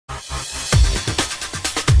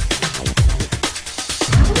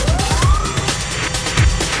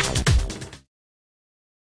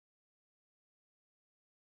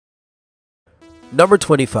Number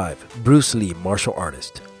 25. Bruce Lee, martial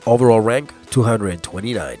artist. Overall rank,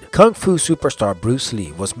 229. Kung Fu superstar Bruce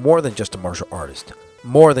Lee was more than just a martial artist,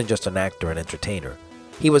 more than just an actor and entertainer.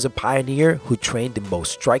 He was a pioneer who trained in both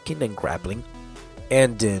striking and grappling,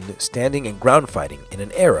 and in standing and ground fighting in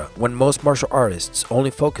an era when most martial artists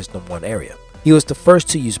only focused on one area. He was the first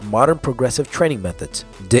to use modern progressive training methods,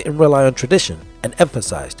 didn't rely on tradition, and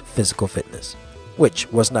emphasized physical fitness,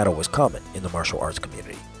 which was not always common in the martial arts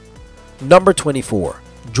community. Number 24.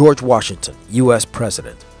 George Washington, U.S.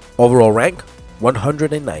 President. Overall rank,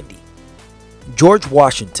 190. George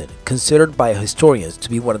Washington, considered by historians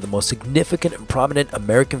to be one of the most significant and prominent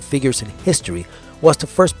American figures in history, was the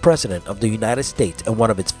first president of the United States and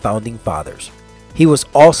one of its founding fathers. He was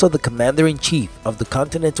also the commander-in-chief of the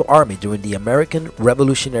Continental Army during the American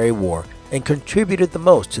Revolutionary War and contributed the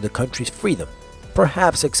most to the country's freedom,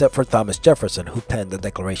 perhaps except for Thomas Jefferson, who penned the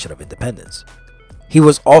Declaration of Independence. He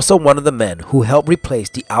was also one of the men who helped replace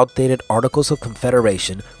the outdated Articles of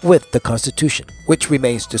Confederation with the Constitution, which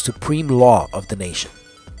remains the supreme law of the nation.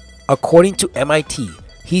 According to MIT,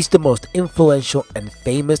 he's the most influential and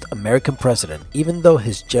famous American president, even though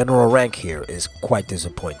his general rank here is quite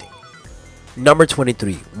disappointing. Number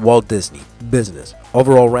 23. Walt Disney, business.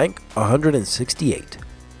 Overall rank, 168.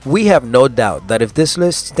 We have no doubt that if this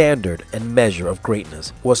list's standard and measure of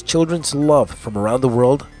greatness was children's love from around the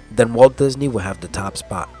world, then Walt Disney will have the top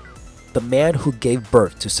spot. The man who gave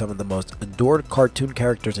birth to some of the most adored cartoon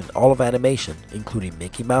characters in all of animation, including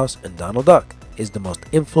Mickey Mouse and Donald Duck, is the most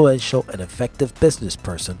influential and effective business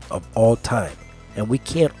person of all time, and we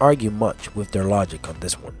can't argue much with their logic on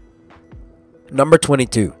this one. Number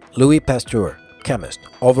 22. Louis Pasteur, chemist.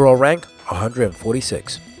 Overall rank,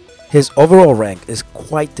 146. His overall rank is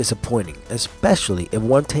quite disappointing, especially if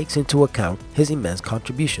one takes into account his immense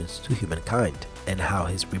contributions to humankind and how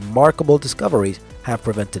his remarkable discoveries have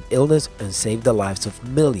prevented illness and saved the lives of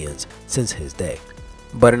millions since his day.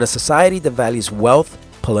 But in a society that values wealth,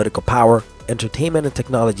 political power, entertainment and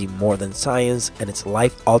technology more than science and its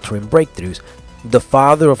life-altering breakthroughs, the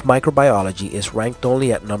father of microbiology is ranked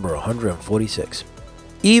only at number 146.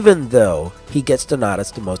 Even though he gets the nod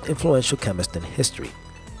as the most influential chemist in history,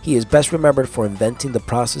 he is best remembered for inventing the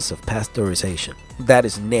process of pasteurization that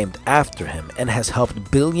is named after him and has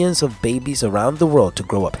helped billions of babies around the world to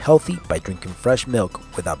grow up healthy by drinking fresh milk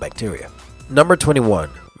without bacteria. Number 21.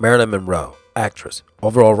 Marilyn Monroe, actress.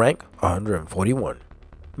 Overall rank, 141.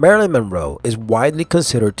 Marilyn Monroe is widely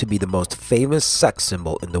considered to be the most famous sex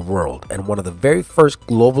symbol in the world and one of the very first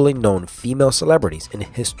globally known female celebrities in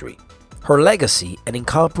history. Her legacy and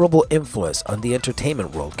incomparable influence on the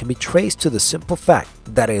entertainment world can be traced to the simple fact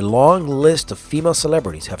that a long list of female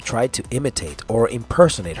celebrities have tried to imitate or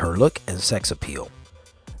impersonate her look and sex appeal.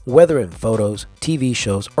 Whether in photos, TV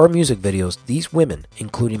shows, or music videos, these women,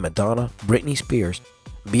 including Madonna, Britney Spears,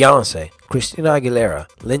 Beyoncé, Christina Aguilera,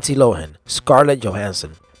 Lindsay Lohan, Scarlett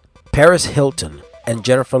Johansson, Paris Hilton, and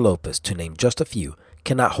Jennifer Lopez, to name just a few,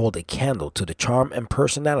 cannot hold a candle to the charm and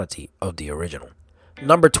personality of the original.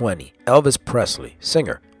 Number 20. Elvis Presley,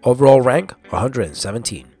 singer. Overall rank,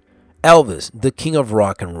 117. Elvis, the king of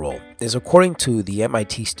rock and roll, is, according to the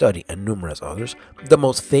MIT study and numerous others, the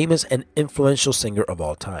most famous and influential singer of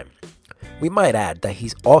all time. We might add that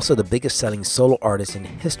he's also the biggest selling solo artist in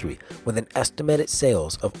history, with an estimated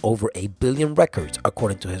sales of over 1 billion records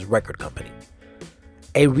according to his record company.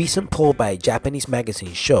 A recent poll by a Japanese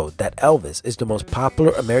magazine showed that Elvis is the most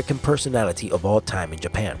popular American personality of all time in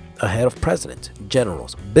Japan, ahead of presidents,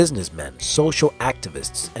 generals, businessmen, social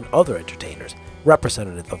activists, and other entertainers,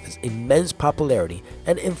 representative of his immense popularity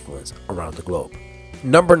and influence around the globe.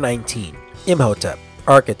 Number 19. Imhotep,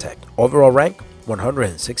 architect. Overall rank,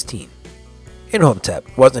 116.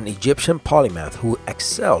 Imhotep was an Egyptian polymath who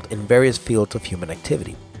excelled in various fields of human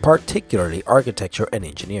activity, particularly architecture and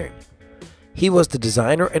engineering. He was the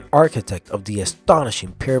designer and architect of the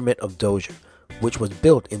astonishing Pyramid of Djoser, which was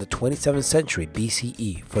built in the 27th century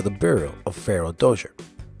BCE for the burial of Pharaoh Djoser.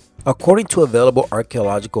 According to available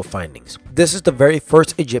archaeological findings, this is the very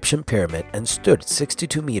first Egyptian pyramid and stood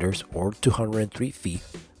 62 meters or 203 feet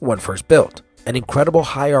when first built, an incredible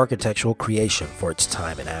high architectural creation for its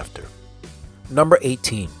time and after. Number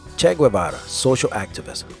 18. Che Guevara, social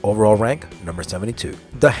activist. Overall rank, number 72.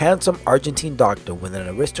 The handsome Argentine doctor with an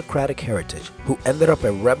aristocratic heritage who ended up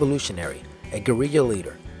a revolutionary, a guerrilla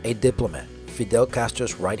leader, a diplomat, Fidel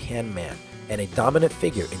Castro's right-hand man, and a dominant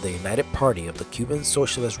figure in the United Party of the Cuban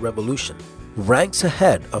Socialist Revolution, ranks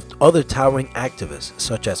ahead of other towering activists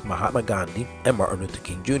such as Mahatma Gandhi and Martin Luther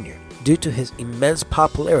King Jr. due to his immense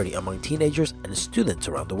popularity among teenagers and students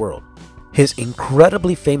around the world. His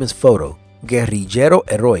incredibly famous photo, Guerrillero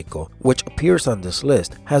Heroico, which appears on this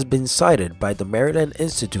list, has been cited by the Maryland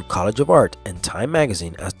Institute College of Art and Time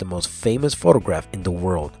magazine as the most famous photograph in the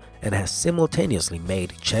world, and has simultaneously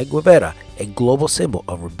made Che Guevara a global symbol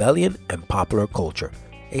of rebellion and popular culture.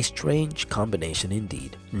 A strange combination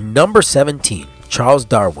indeed. Number 17. Charles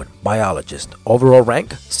Darwin, biologist. Overall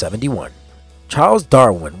rank, 71. Charles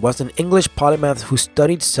Darwin was an English polymath who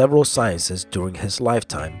studied several sciences during his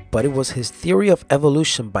lifetime, but it was his theory of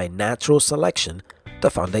evolution by natural selection, the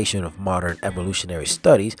foundation of modern evolutionary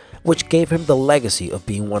studies, which gave him the legacy of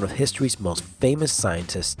being one of history's most famous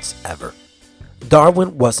scientists ever.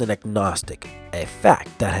 Darwin was an agnostic, a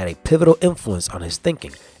fact that had a pivotal influence on his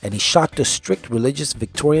thinking, and he shocked the strict religious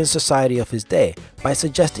Victorian society of his day by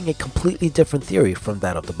suggesting a completely different theory from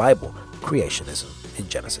that of the Bible, creationism in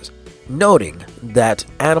Genesis, noting that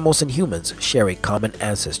animals and humans share a common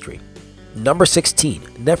ancestry. Number 16.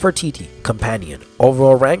 Nefertiti, companion.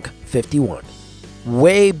 Overall rank, 51.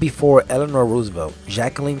 Way before Eleanor Roosevelt,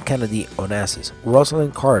 Jacqueline Kennedy Onassis,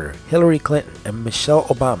 Rosalind Carter, Hillary Clinton, and Michelle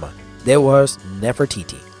Obama, there was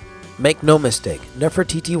Nefertiti. Make no mistake,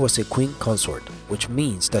 Nefertiti was a queen consort, which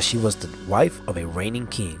means that she was the wife of a reigning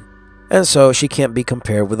king. And so she can't be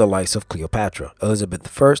compared with the likes of Cleopatra,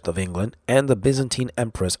 Elizabeth I of England, and the Byzantine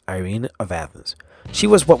Empress Irene of Athens. She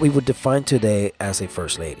was what we would define today as a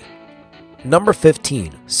first lady. Number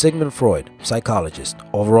 15. Sigmund Freud, psychologist.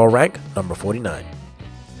 Overall rank, number 49.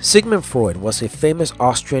 Sigmund Freud was a famous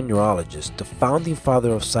Austrian neurologist, the founding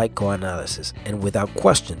father of psychoanalysis, and without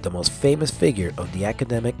question the most famous figure of the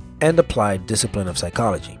academic and applied discipline of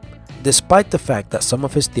psychology. Despite the fact that some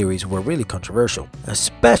of his theories were really controversial,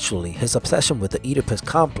 especially his obsession with the Oedipus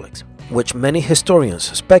complex, which many historians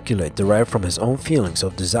speculate derived from his own feelings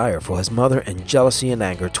of desire for his mother and jealousy and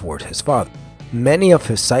anger toward his father. Many of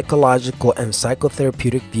his psychological and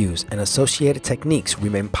psychotherapeutic views and associated techniques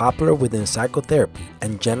remain popular within psychotherapy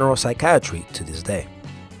and general psychiatry to this day.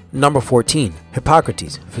 Number 14.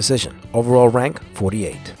 Hippocrates, physician. Overall rank,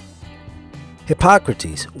 48.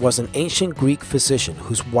 Hippocrates was an ancient Greek physician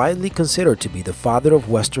who's widely considered to be the father of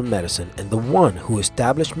Western medicine and the one who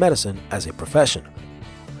established medicine as a profession.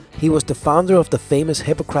 He was the founder of the famous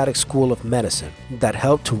Hippocratic school of medicine that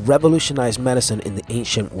helped to revolutionize medicine in the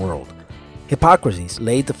ancient world. Hippocrates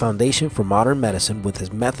laid the foundation for modern medicine with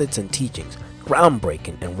his methods and teachings,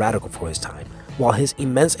 groundbreaking and radical for his time, while his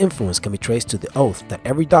immense influence can be traced to the oath that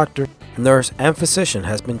every doctor, nurse, and physician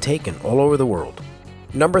has been taken all over the world.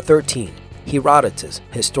 Number 13. Herodotus,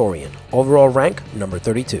 historian. Overall rank, number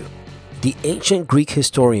 32. The ancient Greek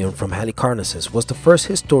historian from Halicarnassus was the first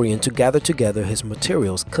historian to gather together his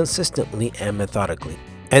materials consistently and methodically,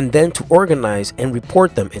 and then to organize and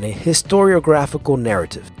report them in a historiographical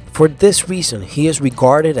narrative. For this reason, he is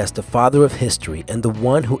regarded as the father of history and the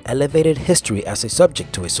one who elevated history as a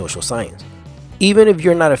subject to a social science. Even if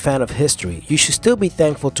you're not a fan of history, you should still be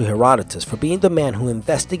thankful to Herodotus for being the man who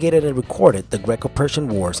investigated and recorded the Greco-Persian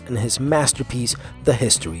Wars in his masterpiece, The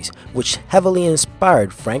Histories, which heavily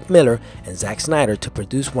inspired Frank Miller and Zack Snyder to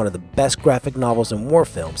produce one of the best graphic novels and war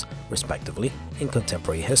films, respectively, in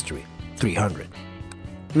contemporary history, 300.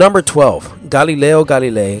 Number 12. Galileo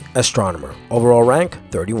Galilei, astronomer. Overall rank,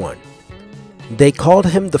 31. They called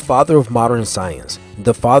him the father of modern science,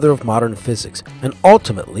 the father of modern physics, and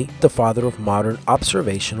ultimately the father of modern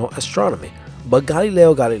observational astronomy. But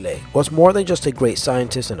Galileo Galilei was more than just a great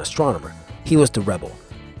scientist and astronomer. He was the rebel.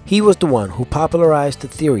 He was the one who popularized the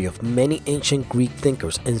theory of many ancient Greek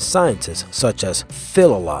thinkers and scientists such as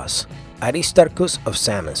Philolaus, Aristarchus of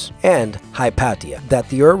Samos, and Hypatia, that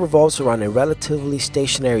the Earth revolves around a relatively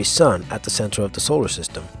stationary sun at the center of the solar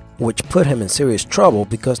system, which put him in serious trouble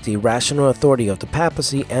because the irrational authority of the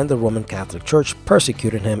papacy and the Roman Catholic Church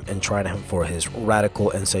persecuted him and tried him for his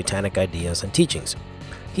radical and satanic ideas and teachings.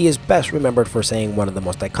 He is best remembered for saying one of the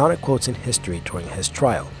most iconic quotes in history during his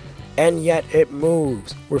trial, "And yet it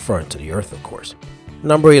moves," referring to the Earth, of course.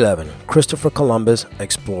 Number 11. Christopher Columbus,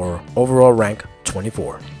 explorer. Overall rank,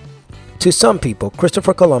 24. To some people,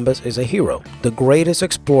 Christopher Columbus is a hero, the greatest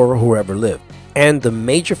explorer who ever lived, and the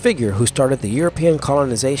major figure who started the European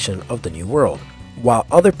colonization of the New World, while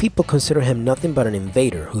other people consider him nothing but an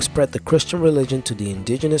invader who spread the Christian religion to the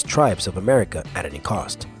indigenous tribes of America at any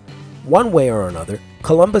cost. One way or another,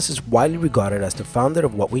 Columbus is widely regarded as the founder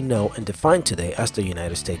of what we know and define today as the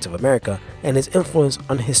United States of America, and his influence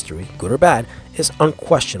on history, good or bad, is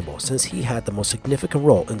unquestionable since he had the most significant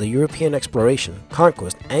role in the European exploration,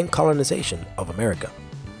 conquest, and colonization of America.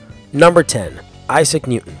 Number 10. Isaac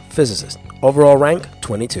Newton, physicist. Overall rank,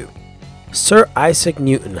 22. Sir Isaac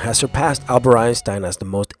Newton has surpassed Albert Einstein as the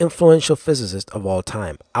most influential physicist of all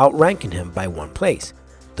time, outranking him by one place.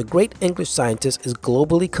 the great English scientist is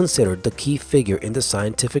globally considered the key figure in the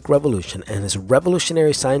scientific revolution, and his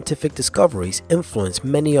revolutionary scientific discoveries influenced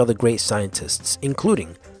many other great scientists,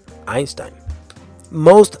 including Einstein.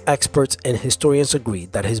 Most experts and historians agree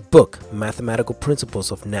that his book, Mathematical Principles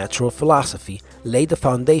of Natural Philosophy, laid the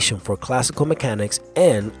foundation for classical mechanics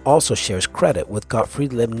and also shares credit with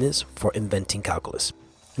Gottfried Leibniz for inventing calculus.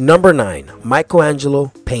 Number 9.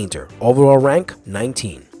 Michelangelo, painter. Overall rank,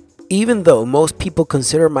 19. Even though most people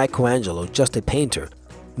consider Michelangelo just a painter,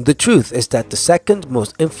 the truth is that the second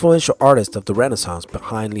most influential artist of the Renaissance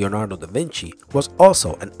behind Leonardo da Vinci was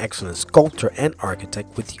also an excellent sculptor and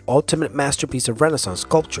architect with the ultimate masterpiece of Renaissance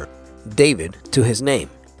sculpture, David, to his name.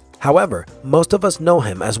 However, most of us know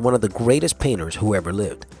him as one of the greatest painters who ever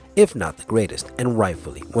lived, if not the greatest, and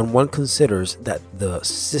rightfully, when one considers that the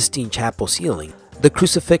Sistine Chapel ceiling, the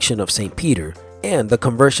crucifixion of St. Peter, and the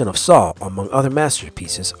conversion of Saul, among other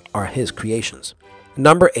masterpieces, are his creations.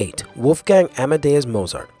 Number 8. Wolfgang Amadeus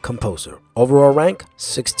Mozart, composer. Overall rank,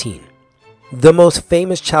 16. The most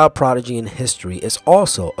famous child prodigy in history is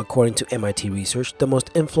also, according to MIT research, the most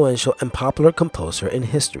influential and popular composer in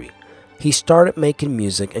history. He started making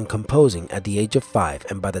music and composing at the age of 5,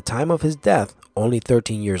 and by the time of his death, only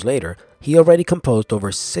 13 years later, he already composed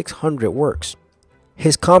over 600 works.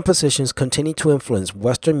 His compositions continue to influence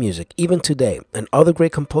Western music even today, and other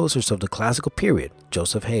great composers of the classical period,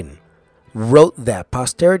 Joseph Haydn, wrote that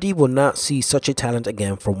posterity will not see such a talent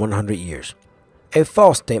again for 100 years. A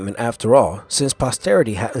false statement after all, since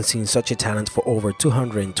posterity hadn't seen such a talent for over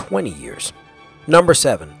 220 years. Number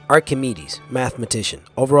 7. Archimedes, mathematician.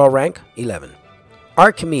 Overall rank, 11.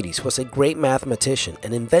 Archimedes was a great mathematician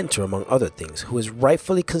and inventor among other things, who is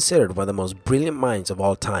rightfully considered one of the most brilliant minds of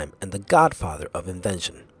all time and the godfather of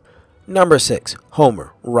invention. Number 6.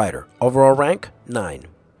 Homer, writer. Overall rank, 9.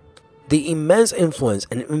 The immense influence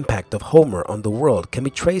and impact of Homer on the world can be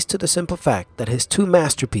traced to the simple fact that his two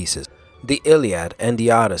masterpieces, the Iliad and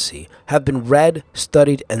the Odyssey, have been read,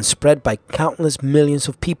 studied, and spread by countless millions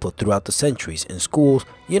of people throughout the centuries in schools,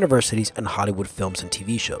 universities, and Hollywood films and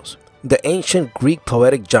TV shows. The ancient Greek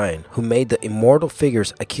poetic giant who made the immortal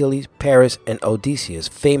figures Achilles, Paris, and Odysseus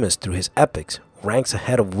famous through his epics ranks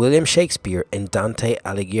ahead of William Shakespeare and Dante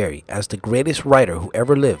Alighieri as the greatest writer who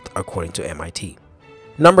ever lived, according to MIT.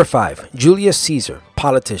 Number 5. Julius Caesar,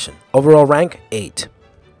 politician. Overall rank, 8.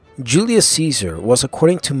 Julius Caesar was,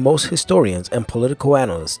 according to most historians and political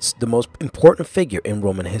analysts, the most important figure in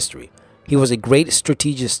Roman history. He was a great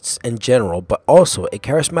strategist and general, but also a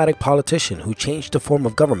charismatic politician who changed the form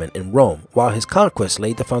of government in Rome, while his conquest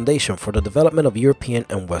laid the foundation for the development of European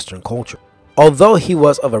and Western culture. Although he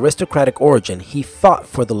was of aristocratic origin, he fought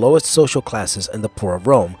for the lowest social classes and the poor of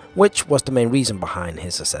Rome, which was the main reason behind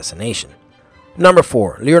his assassination. Number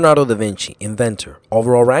 4. Leonardo da Vinci, inventor.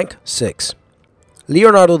 Overall rank, 6.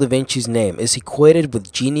 Leonardo da Vinci's name is equated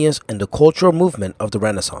with genius and the cultural movement of the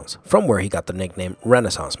Renaissance, from where he got the nickname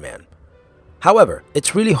Renaissance Man. However,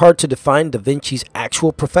 it's really hard to define da Vinci's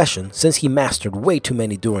actual profession since he mastered way too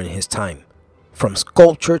many during his time. From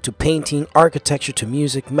sculpture to painting, architecture to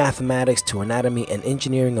music, mathematics to anatomy and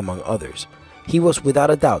engineering, among others. He was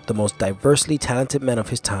without a doubt the most diversely talented man of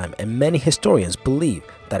his time, and many historians believe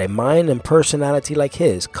that a mind and personality like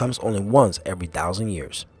his comes only once every 1,000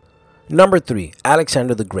 years. Number 3.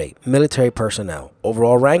 Alexander the Great, military personnel.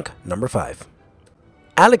 Overall rank, number 5.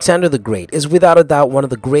 Alexander the Great is without a doubt one of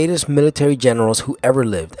the greatest military generals who ever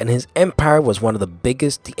lived, and his empire was one of the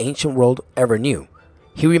biggest the ancient world ever knew.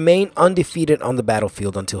 He remained undefeated on the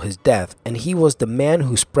battlefield until his death, and he was the man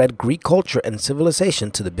who spread Greek culture and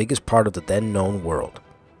civilization to the biggest part of the then known world.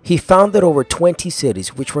 He founded over 20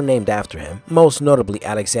 cities which were named after him, most notably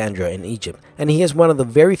Alexandria in Egypt, and he is one of the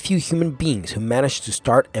very few human beings who managed to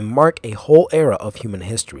start and mark a whole era of human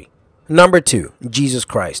history. Number 2. Jesus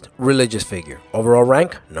Christ, religious figure. Overall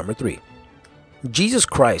rank, number 3. Jesus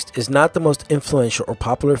Christ is not the most influential or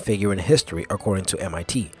popular figure in history according to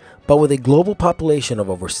MIT, but with a global population of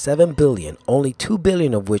over 7 billion, only 2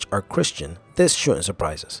 billion of which are Christian, this shouldn't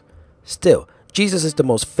surprise us. Still, Jesus is the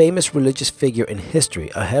most famous religious figure in history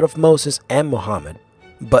ahead of Moses and Muhammad,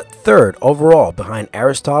 but third overall behind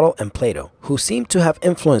Aristotle and Plato, who seem to have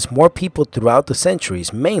influenced more people throughout the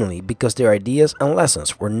centuries, mainly because their ideas and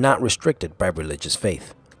lessons were not restricted by religious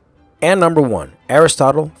faith. And number 1,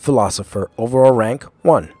 Aristotle, philosopher, overall rank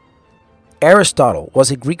 1. Aristotle was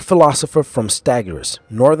a Greek philosopher from Stagirus,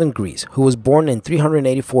 northern Greece, who was born in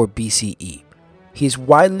 384 BCE. He is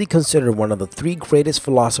widely considered one of the 3 greatest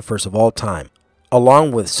philosophers of all time,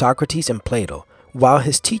 along with Socrates and Plato, while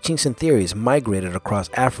his teachings and theories migrated across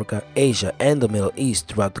Africa, Asia, and the Middle East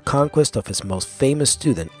throughout the conquest of his most famous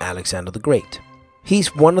student, Alexander the Great.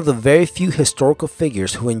 He's one of the very few historical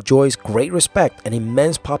figures who enjoys great respect and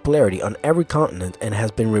immense popularity on every continent and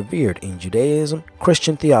has been revered in Judaism,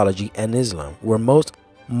 Christian theology, and Islam, where most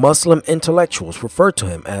Muslim intellectuals refer to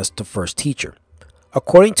him as the first teacher.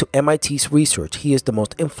 According to MIT's research, he is the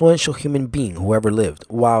most influential human being who ever lived,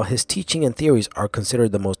 while his teaching and theories are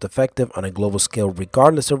considered the most effective on a global scale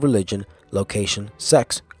regardless of religion, location,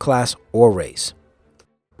 sex, class, or race.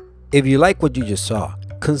 If you like what you just saw,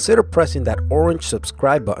 consider pressing that orange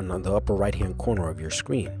subscribe button on the upper right hand corner of your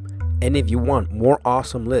screen. And if you want more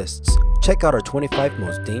awesome lists, check out our 25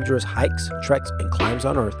 most dangerous hikes, treks, and climbs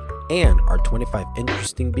on Earth and our 25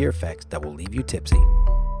 interesting beer facts that will leave you tipsy.